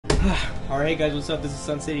Alright guys, what's up? This is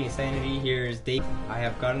Sun City Insanity. Here's Dave. I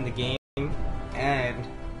have gotten the game and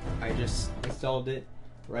I just installed it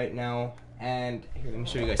right now. And here, let me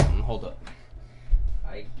show you guys something. Hold up.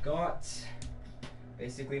 I got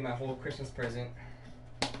basically my whole Christmas present.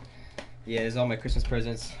 Yeah, this is all my Christmas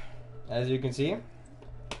presents. As you can see.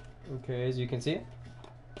 Okay, as you can see.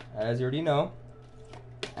 As you already know.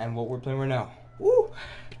 And what we're playing right now. Woo!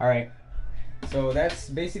 Alright. So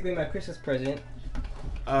that's basically my Christmas present.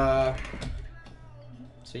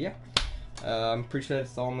 So yeah, I'm pretty sure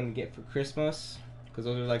that's all I'm gonna get for Christmas, because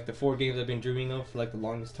those are like the 4 games I've been dreaming of for like the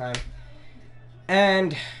longest time,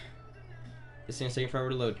 and this thing's taking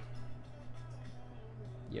forever to load.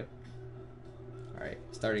 Yep. Alright,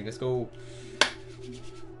 starting. Let's go.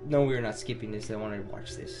 No, we're not skipping this. I want to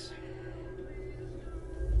watch this.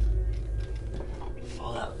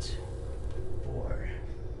 Fallout 4.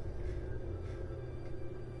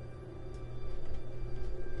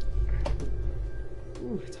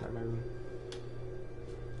 Ooh, it's hot in my room.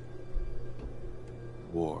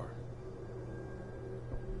 War.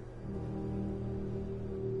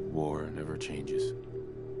 War never changes.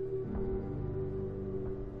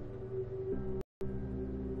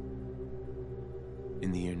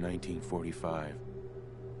 In the year 1945,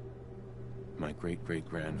 my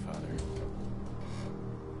great-great-grandfather,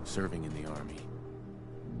 serving in the army,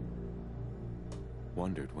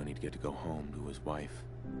 wondered when he'd get to go home to his wife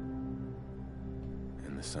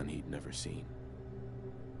and the son he'd never seen.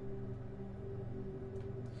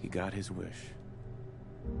 He got his wish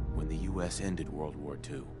when the U.S. ended World War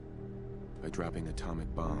II by dropping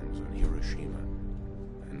atomic bombs on Hiroshima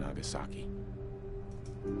and Nagasaki.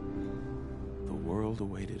 The world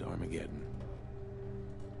awaited Armageddon.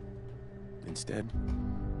 Instead,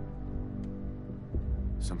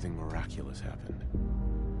 something miraculous happened.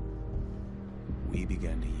 We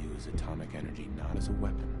began to use atomic energy not as a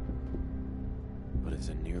weapon, but as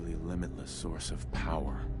a nearly limitless source of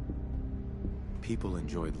power. People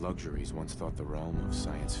enjoyed luxuries once thought the realm of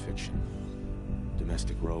science fiction.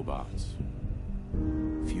 Domestic robots,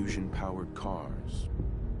 fusion-powered cars,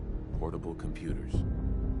 portable computers.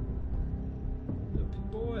 The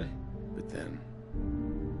big boy. But then,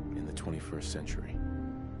 in the 21st century,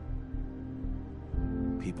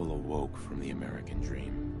 people awoke from the American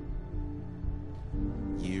dream.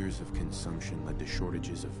 Years of consumption led to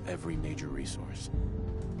shortages of every major resource.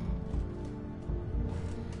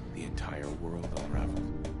 The entire world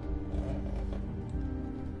unraveled.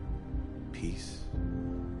 Peace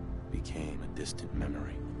became a distant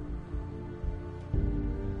memory.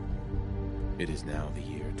 It is now the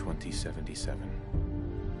year 2077.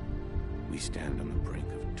 We stand on the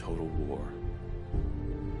brink of total war.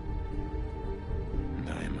 And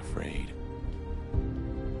I am afraid.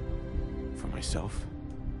 For myself,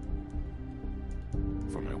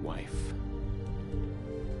 for my wife,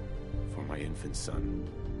 for my infant son.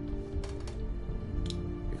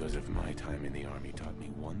 Because if my time in the army taught me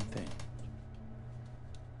one thing,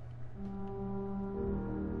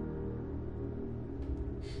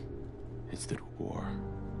 it's that war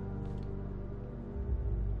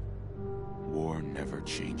never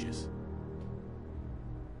changes.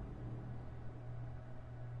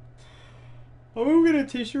 I'm gonna get a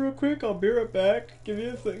tissue real quick. I'll be right back. Give me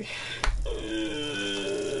a second.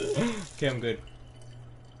 Okay, I'm good.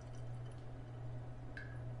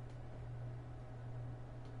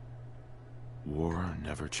 War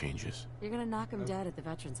never changes. You're gonna knock him dead at the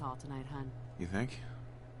Veterans Hall tonight, hun. You think?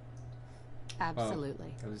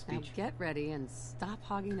 Absolutely. That was a Now speech. get ready and stop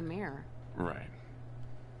hogging the mirror. Right.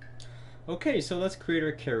 Okay, so let's create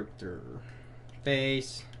our character.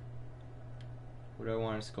 Face. What do I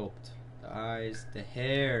want to sculpt? The eyes, the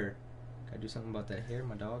hair. Gotta do something about that hair,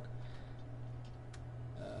 my dog.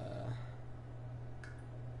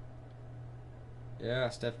 Yeah,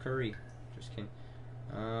 Steph Curry. Just kidding.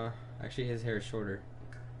 Actually, his hair is shorter.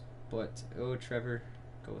 But oh, Trevor.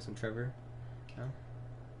 Go with some Trevor. No.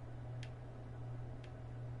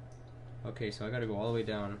 Okay, so I gotta go all the way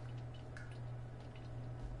down.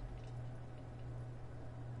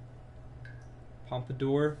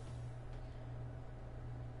 Pompadour.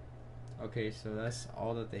 Okay, so that's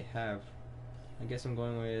all that they have. I guess I'm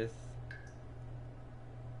going with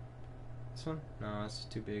this one? No, it's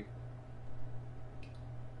too big.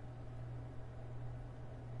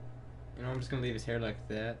 You know, I'm just gonna leave his hair like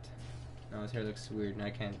that. No, his hair looks weird and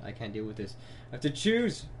I can't deal with this. I have to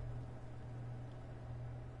choose.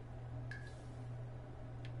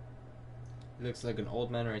 He looks like an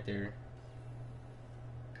old man right there.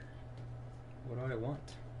 What do I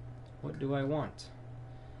want? What do I want?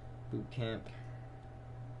 Boot camp.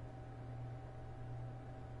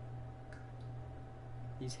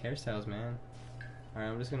 These hairstyles, man.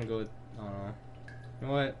 Alright, I'm just gonna go with, I don't know. You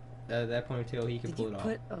know what? That ponytail, he can pull it off.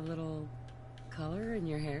 Did you put a little color in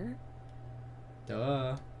your hair?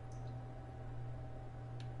 Duh.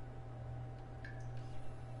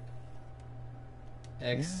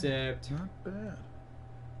 Except Yeah, not bad.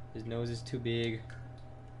 his nose is too big.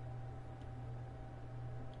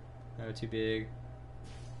 No, too big.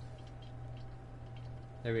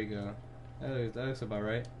 There we go. That looks about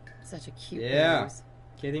right. Such a cute Yeah. nose.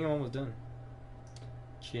 Okay, I think I'm almost done.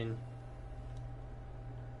 Chin.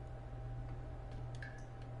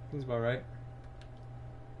 Seems about right.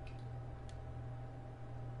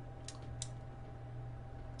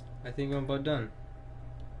 I think I'm about done.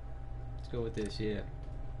 Let's go with this, yeah.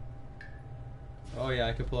 Oh yeah,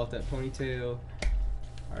 I could pull off that ponytail.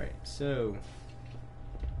 Alright, so.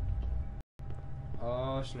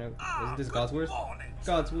 Oh, snap. Isn't this Godsworth?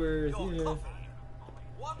 Godsworth, yeah.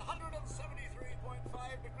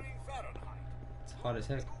 173.5 degree Fahrenheit. It's hot as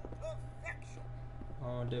heck. Perfection.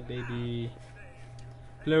 Oh, the baby.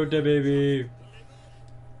 Hello, the baby.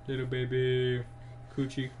 Little baby.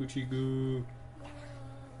 Coochie, coochie goo.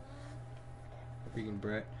 Freaking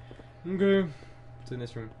brat. Okay. What's in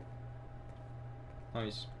this room?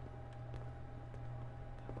 Nice.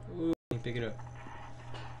 Ooh, pick it up.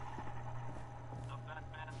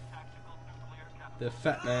 The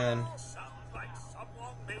fat man. Sounds like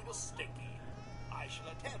someone made a stinky. I shall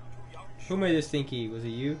attend to young Who made this stinky? Was it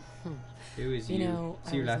you? It was you. You know,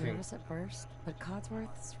 See, I you're was laughing. nervous at first, but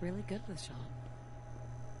Codsworth's really good with Sean.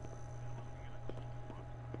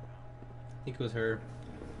 I think it was her.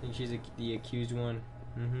 I think she's the accused one.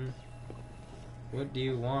 What do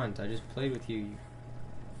you want? I just played with you.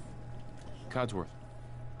 Codsworth.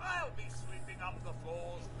 I'll be sweeping up the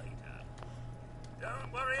floors later.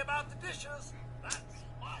 Don't worry about the dishes. That's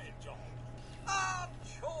my job.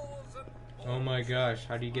 Chores and Oh my gosh,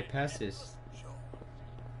 how do you get past this?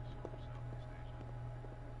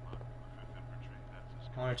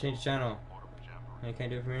 I want to change the channel. I can't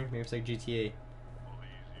do it from here. Maybe it's like GTA.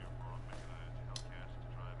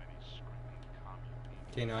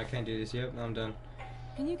 Okay, no, I can't do this. Yep, no, I'm done.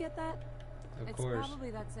 Can you get that? Of It's course.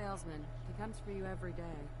 probably that salesman. He comes for you every day.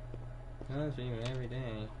 No, it's you every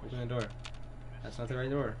day. Open the door. That's not the right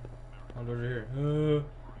door. Oh, door's right here.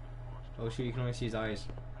 Oh shoot, you can only see his eyes.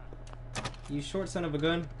 You short son of a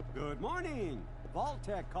gun. Good morning.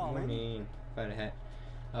 Vault-Tec calling. I mean, if I had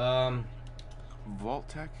a hat.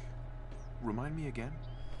 Vault-Tec? Remind me again?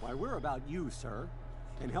 Why, we're about you, sir,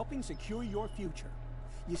 and helping secure your future.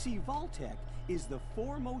 You see, Vault-Tec is the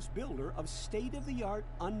foremost builder of state-of-the-art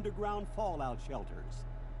underground fallout shelters.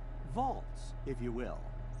 Vaults, if you will.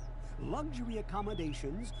 Luxury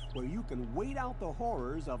accommodations where you can wait out the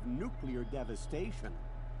horrors of nuclear devastation.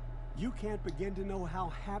 You can't begin to know how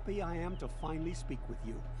happy I am to finally speak with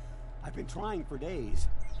you. I've been trying for days.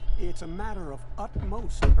 It's a matter of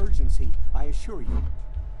utmost urgency, I assure you.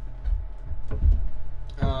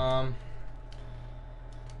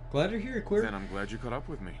 Glad you're here, Queer. Then I'm glad you caught up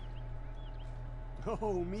with me.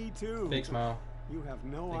 Oh, me too. Big smile. You have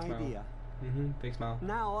no Big smile. idea. Big smile.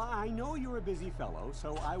 Now, I know you're a busy fellow,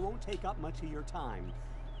 so I won't take up much of your time.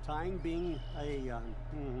 Time being a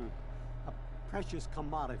precious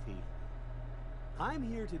commodity. I'm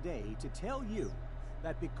here today to tell you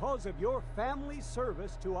that because of your family's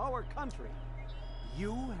service to our country,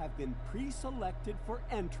 you have been pre-selected for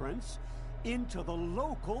entrance into the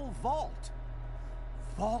local vault.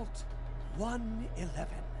 Vault 111.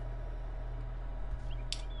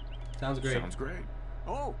 Sounds great. Sounds great.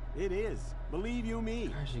 Oh, it is. Believe you me.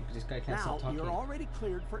 Gosh, this guy can't Now, stop talking. you're already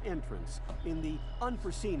cleared for entrance in the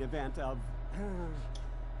unforeseen event of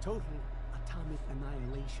total atomic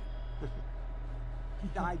annihilation.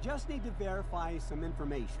 I just need to verify some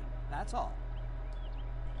information. That's all.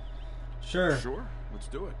 Sure. Sure, let's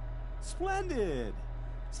do it. Splendid.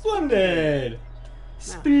 Splendid. Now,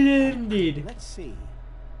 Splendid. let's see.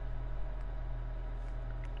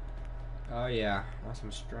 Oh yeah. I want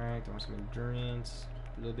some strength. I want some endurance.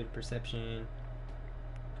 A little bit of perception.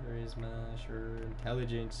 Charisma. Sure.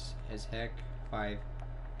 Intelligence as heck. 5.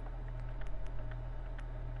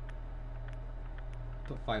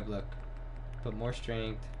 Put 5 luck. Put more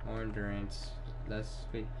strength. More endurance. Let's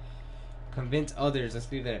wait. Convince others. Let's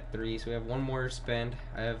leave that at 3. So we have 1 more spend.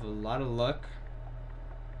 I have a lot of luck.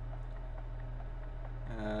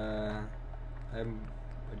 I'm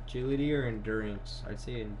agility or endurance? I'd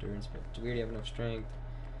say endurance, but we already have enough strength.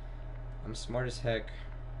 I'm smart as heck.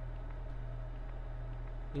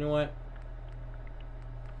 You know what?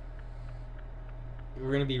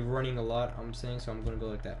 We're gonna be running a lot, I'm saying, so I'm gonna go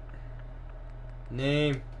like that.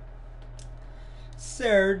 Name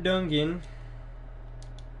Sir Dungan.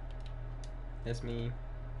 That's me.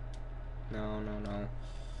 No, no, no.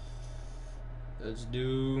 Let's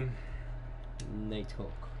do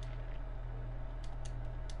Nighthawk.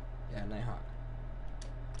 Yeah, Nighthawk.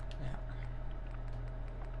 Nighthawk.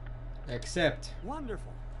 Accept.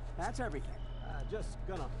 Wonderful. That's everything. Just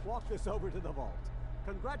gonna walk this over to the vault.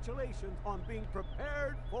 Congratulations on being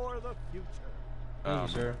prepared for the future. Thank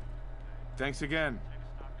you, sir. Thanks again.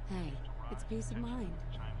 Hey, it's peace of mind.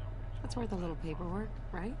 That's worth a little paperwork,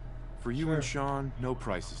 right? For you and Sean, no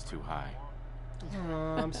price is too high.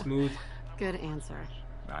 I'm smooth. Good answer.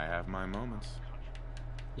 I have my moments.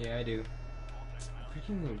 Yeah, I do.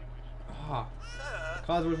 Freaking. Ah. Sir,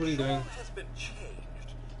 Cosworth, what are you doing? Sean has been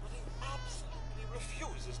changed, but he absolutely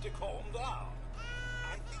refuses to calm down.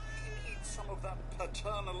 I think he needs some of that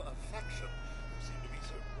paternal affection you seem to be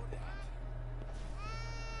so good at.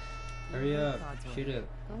 Hurry up. Codsworth. Shoot up.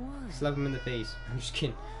 Go on. Slap him in the face. I'm just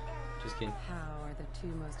kidding. Just kidding. How are the two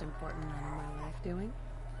most important men in my life doing?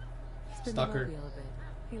 Spin Stalker. the mobile a bit.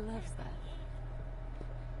 He loves that.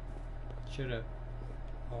 Shoot up.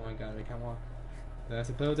 Oh my god, I can't walk. Do I have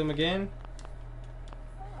to play with him again?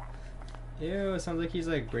 Ew, it sounds like he's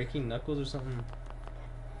like breaking knuckles or something.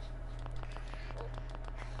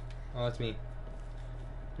 Oh, it's me.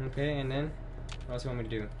 Okay, and then? What else do you want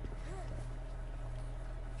me to do?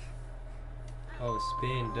 Oh,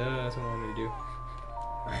 spin. Duh, that's what I want me to do.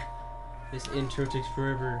 This intro takes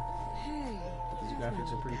forever. Hey, These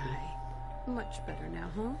graphics are pretty cool. cool. Much better now,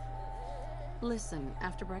 huh? Listen,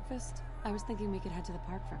 after breakfast, I was thinking we could head to the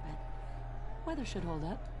park for a bit. Weather should hold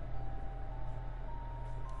up.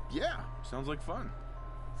 Yeah, sounds like fun.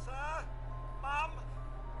 Sir, Mum,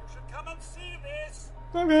 you should come and see this.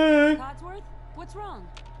 Okay. Codsworth, what's wrong?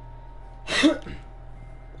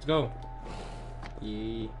 Let's go.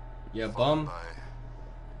 Yeah, bum.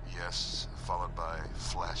 Yes, followed by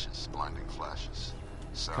flashes, blinding flashes.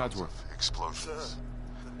 Sounds Codsworth. of explosions.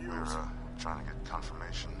 The We're news. trying to get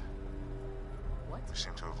confirmation. What? We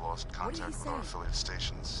seem to have lost did contact he with our say? affiliate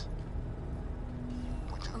stations.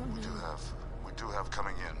 We do have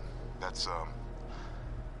coming in. That's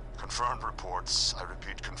confirmed reports. I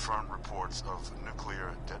repeat, confirmed reports of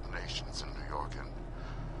nuclear detonations in New York and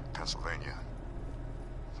Pennsylvania.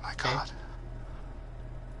 My God.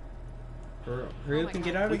 Hurry up and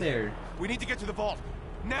get out of there. We need to get to the vault.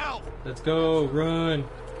 Now! Let's go. Run.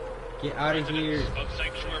 Get out of here. Of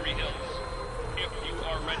Sanctuary Hills. If you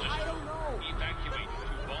are registered, evacuate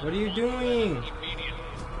to Vault What are you doing?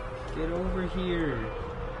 immediately. Get over here.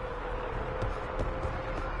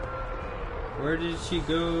 Where did she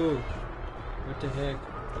go? What the heck?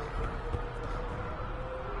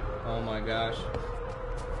 Oh my gosh.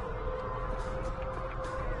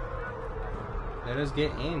 Let us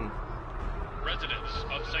get in. Residents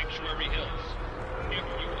of Sanctuary Hills, if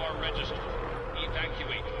you are registered,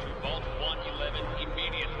 evacuate to Vault 111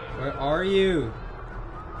 immediately. Where are you?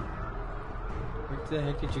 Where the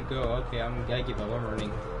heck did you go? Okay, I give up. I'm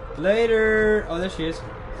running. Later! Oh, there she is.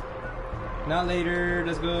 Not later.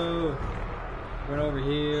 Let's go. Run over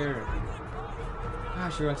here.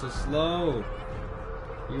 Gosh, you run so slow.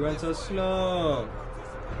 You run so slow.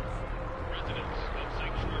 Residents of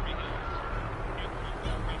Sanctuary Hills, if you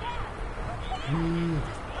are registered,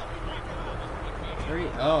 Hurry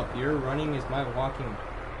up. Your running is my walking.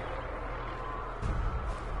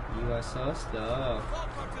 You are so slow.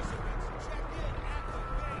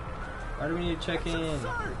 Why do we need to check in?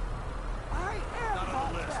 Sir, I am Not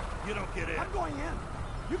on the list. Voltec. You don't get in. I'm going in.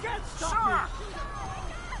 You can't stop me.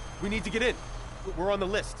 We need to get in. We're on the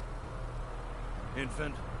list.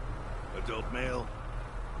 Infant, adult male,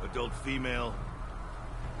 adult female.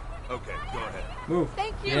 Okay, go ahead. Move.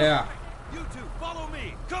 Thank you. Yeah. You two, follow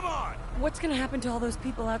me. Come on. What's gonna happen to all those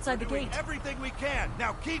people outside the Doing gate? everything we can.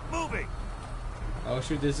 Now keep moving. Oh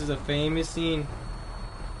shoot, this is a famous scene.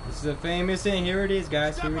 This is a famous scene. Here it is,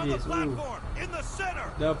 guys. Step Here on it the is. Ooh. platform in the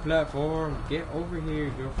center. The platform. Get over here,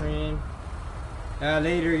 girlfriend.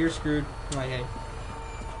 Later, you're screwed. Like, hey.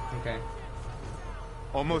 Okay.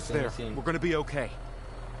 Almost That's there. insane. We're gonna be okay.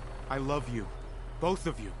 I love you. Both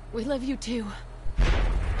of you. We love you too.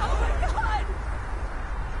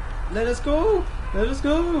 Let us go. Let us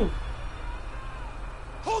go.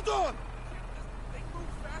 Hold on.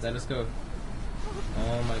 Let us go.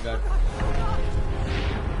 Oh my god.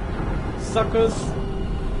 Suckers.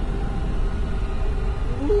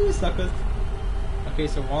 Ooh, suckers. Okay,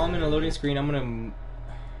 so while I'm in a loading screen, I'm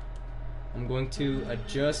going to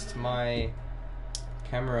adjust my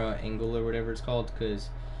camera angle or whatever it's called, because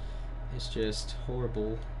it's just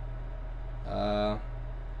horrible. There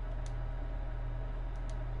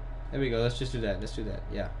we go. Let's just do that. Let's do that.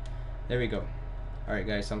 Yeah. There we go. Alright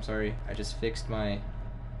guys, I'm sorry. I just fixed my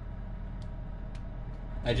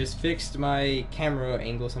I just fixed my camera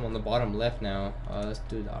angle, so I'm on the bottom left now. Let's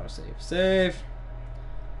do the autosave. Save!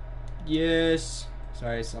 Yes!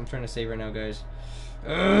 Sorry, I'm trying to save right now, guys.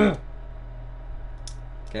 Ugh.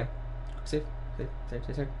 Okay. Save.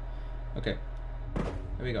 Save. Okay. There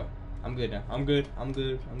we go. I'm good now. I'm good. I'm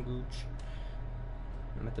gooch.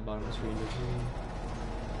 I'm at the bottom of the screen.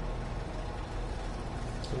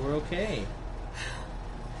 So we're okay.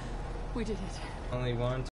 We did it. Only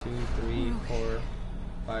 1, 2, 3, 4,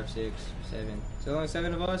 5, 6, 7. So only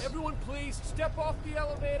 7 of us? Everyone please step off the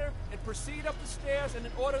elevator and proceed up the stairs in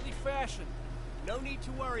an orderly fashion. No need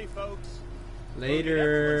to worry, folks.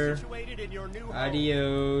 Later. Situated in your new home.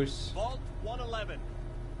 Adios. Vault 111.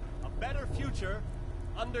 A better future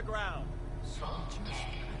underground.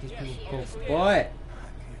 These people go, what?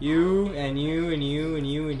 You and you and you and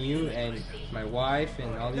you and you and my wife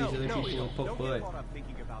and all these other people who poke butt.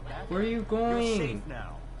 Where are you going?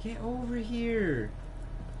 Get over here.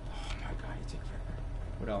 Oh my god, you take forever.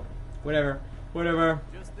 What else? Whatever.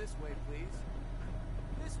 Just this way,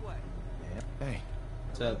 please. This way. Hey.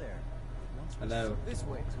 What's up? Hello. This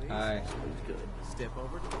way, please. Hi. Good. Step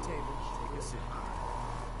over to the table. Take a seat.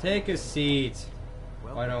 Take a seat.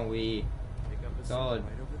 Well, Why don't we? pick up a seat Solid.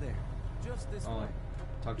 right over there. Just this Oh, way.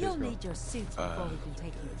 talk to You'll this girl. need your suits before we can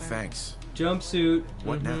take you further. Thanks. Jumpsuit.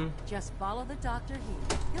 What now? Just follow the doctor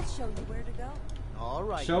here. He'll show you where to go. All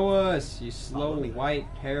right. Show us, you slow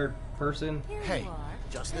white-haired person. Here Hey, you are.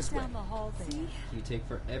 just Head this down way. the hall there. You take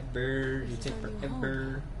forever. You take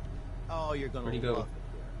forever. Oh, you're gonna Where'd he go? love it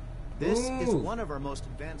here. This is Ooh. one of our most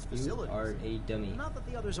advanced You facilities. are a dummy. Not that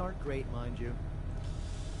the others aren't great, mind you.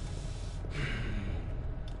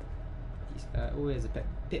 Oh, there's a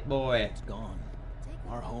pit boy. It's gone.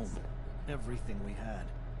 Our home. Everything we had.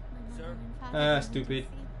 Sir? Stupid.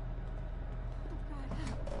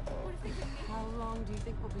 How long do you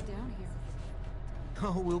think we'll be down here?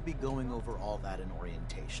 Oh, we'll be going over all that in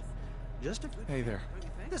orientation. Just a Hey there.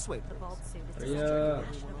 this way, The please. vault suit is Yeah.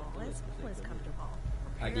 fashionable as well as comfortable.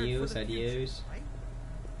 Adios, adios. Right?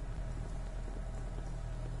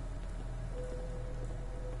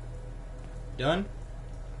 Done?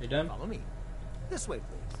 You done? Follow me. This way,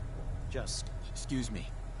 please. Just Excuse me.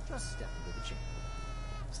 step into the chamber.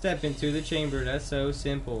 Step into the chamber. That's so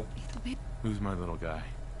simple. Who's my little guy?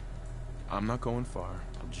 I'm not going far.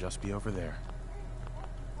 I'll just be over there.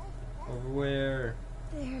 Over where?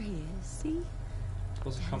 There he is. See?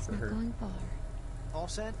 Supposed to Dad's comfort not her. going far. All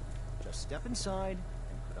set? Just step inside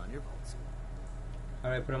and put on your vault suit.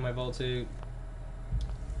 Alright, put on my vault suit.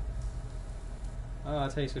 Oh,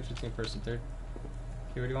 that's how you switch between first and third.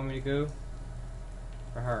 Okay, where do you want me to go?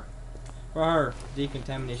 For her. For her!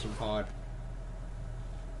 Decontamination pod.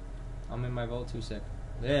 I'm in my vault 2 sec.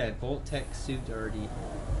 Yeah, Vault Tech suit already.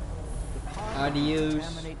 The pod Adios. will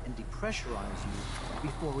contaminate and depressurize you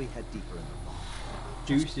before we head deeper in the vault.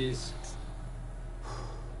 Deuces.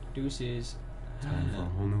 Deuces. Time for a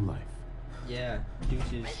whole new life. Yeah,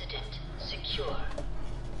 deuces. Resident secure.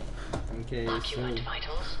 Okay, so Occupant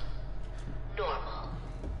vitals normal.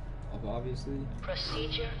 obviously.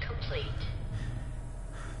 Procedure complete.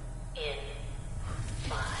 In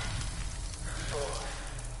 5, 4,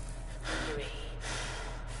 3, 2,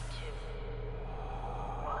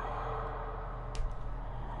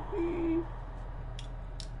 1.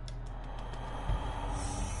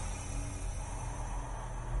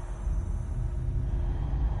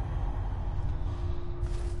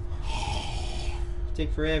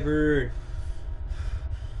 Take forever.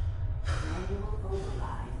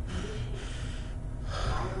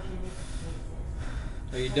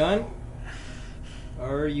 Are you done?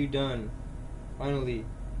 Are you done? Finally.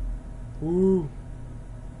 Woo.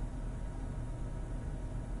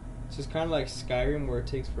 It's just kind of like Skyrim where it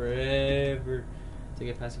takes forever to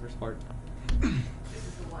get past the first part.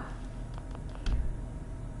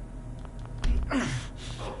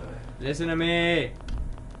 Listen to me.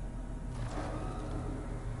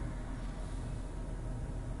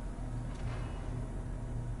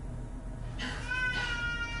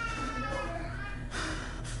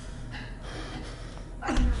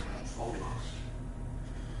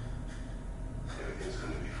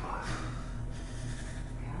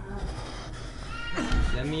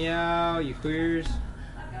 Let me out, you queers.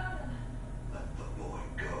 Let the boy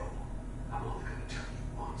go. I'm only gonna tell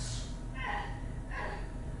you once.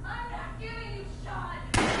 I'm not giving you shot.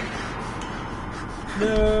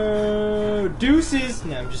 No, deuces.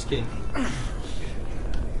 No, I'm just kidding. Let's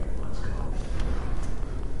go.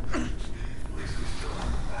 At least we still have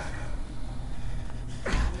a backup.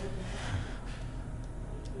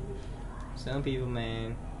 Some people,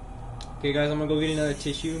 man. Okay, guys, I'm gonna go get another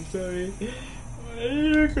tissue. I'm sorry. I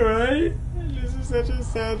need to cry. This is such a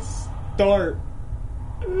sad start.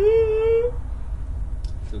 It's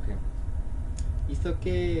okay. It's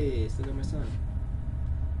okay. Still got my son.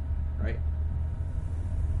 Right?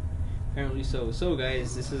 Apparently so. So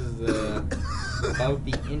guys, this is about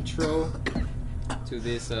the intro to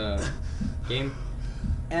this game.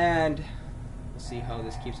 And we'll see how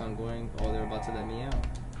this keeps on going. Oh, they're about to let me out.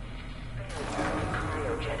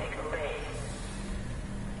 Cryogenic array.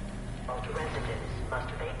 All residents must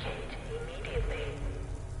vacate immediately.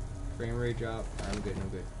 Frame rate drop. I'm good, I'm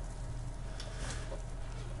good.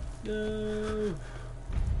 No.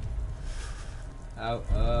 Out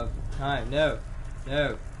of time. No.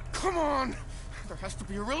 No. Come on! There has to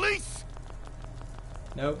be a release!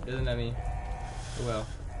 Nope, doesn't let me. Oh well.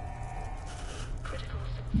 Critical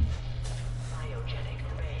cryogenic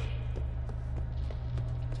array.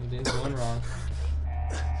 Something's going wrong.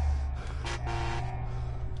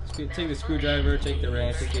 Take the screwdriver, take the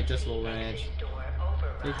wrench, take the adjustable wrench,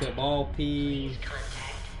 take the ball peen.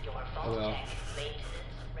 Oh well.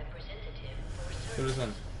 So this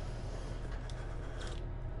one.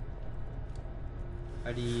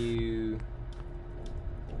 How do you...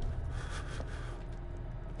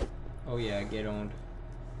 Oh yeah, get owned.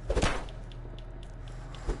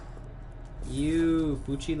 You,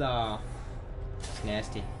 Fuchila. It's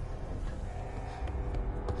nasty.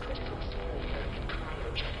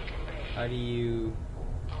 How do you...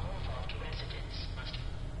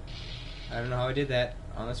 I don't know how I did that.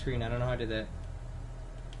 On the screen, I don't know how I did that.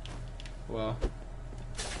 Well.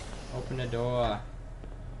 Open the door.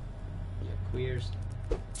 You queers.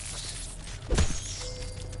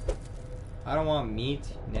 I don't want meat.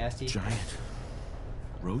 Nasty. Giant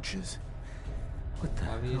roaches? What the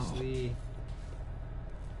Obviously. hell?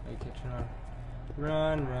 Are you catching on?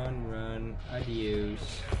 Run, run, run.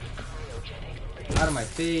 Adios. Out of my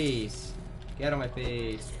face. Get out of my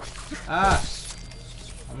face. Ah!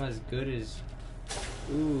 I'm as good as...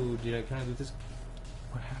 Ooh, can I do this?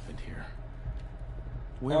 What happened here?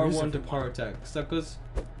 Where R1 is to everyone? power attack. Suckers.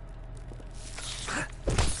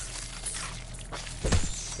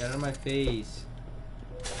 Get out of my face.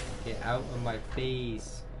 Get out of my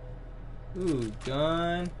face. Ooh,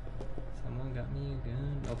 gun. Someone got me a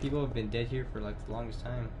gun. Oh, people have been dead here for like the longest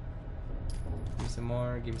time. Give me some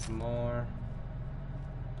more. Give me some more.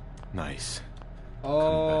 Nice. Oh.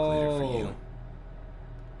 Coming back later for you.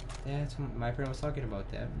 That's what my friend was talking about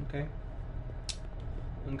that. Okay.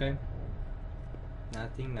 Okay.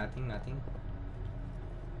 Nothing, nothing, nothing.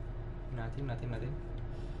 Nothing, nothing, nothing.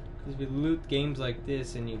 Because we loot games like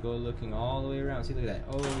this and you go looking all the way around. See, look at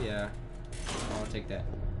that. Oh, yeah. I'll take that.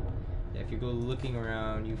 Yeah, if you go looking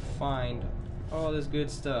around, you find all this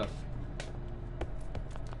good stuff.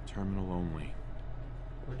 Terminal only.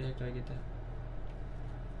 Where the heck did I get that?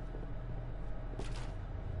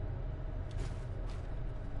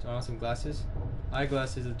 So I want some glasses.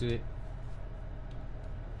 Eyeglasses will do it.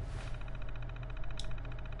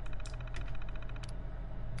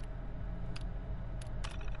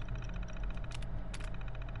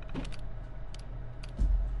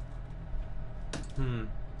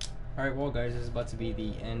 Alright, well guys, this is about to be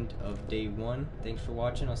the end of day 1. Thanks for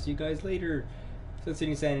watching. I'll see you guys later. Sun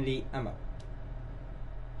City Insanity, I'm out.